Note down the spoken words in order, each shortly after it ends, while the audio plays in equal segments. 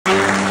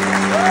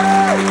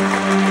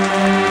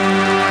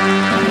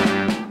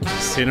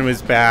cinema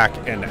is back,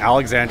 and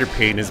Alexander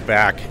Payne is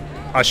back,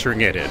 ushering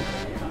it in.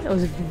 It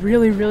was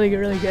really, really,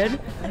 really good.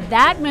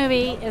 That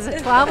movie is a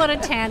 12 out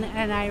of 10,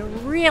 and I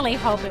really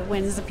hope it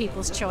wins the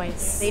People's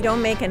Choice. They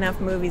don't make enough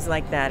movies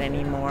like that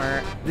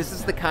anymore. This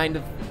is the kind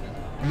of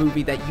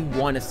movie that you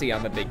want to see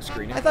on the big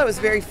screen. I thought it was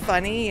very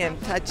funny and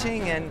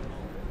touching, and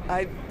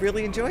I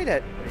really enjoyed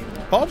it.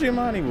 Paul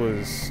Giamatti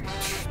was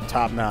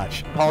top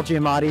notch. Paul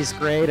Giamatti's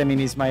great. I mean,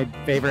 he's my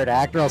favorite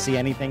actor. I'll see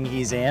anything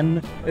he's in.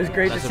 It was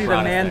great to see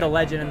the man, the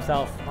legend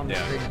himself on the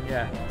screen.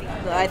 Yeah.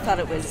 I thought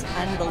it was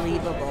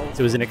unbelievable.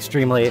 It was an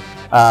extremely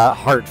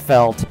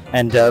heartfelt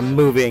and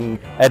moving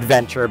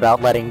adventure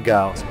about letting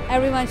go.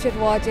 Everyone should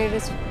watch it.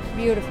 It's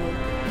beautiful.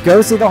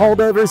 Go see The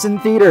Holdovers in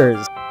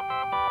theaters.